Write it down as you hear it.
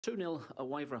2-0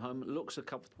 away from home looks a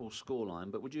comfortable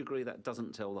scoreline, but would you agree that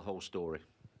doesn't tell the whole story?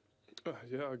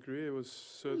 Yeah, I agree. It was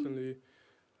certainly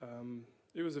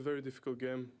it was a very difficult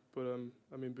game. But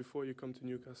I mean, before you come to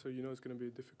Newcastle, you know it's going to be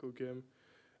a difficult game,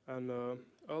 and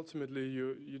ultimately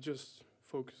you just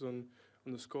focus on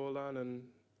the scoreline,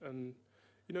 and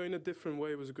you know, in a different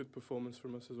way, it was a good performance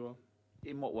from us as well.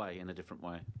 In what way? In a different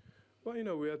way? Well, you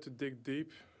know, we had to dig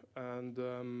deep, and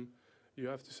you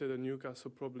have to say that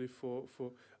Newcastle probably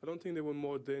I don't think they were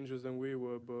more dangerous than we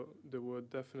were, but they were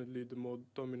definitely the more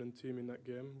dominant team in that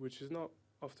game, which is not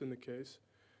often the case.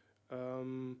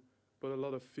 But a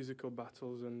lot of physical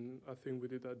battles, and I think we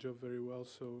did that job very well.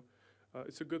 So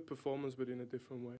it's a good performance, but in a different way.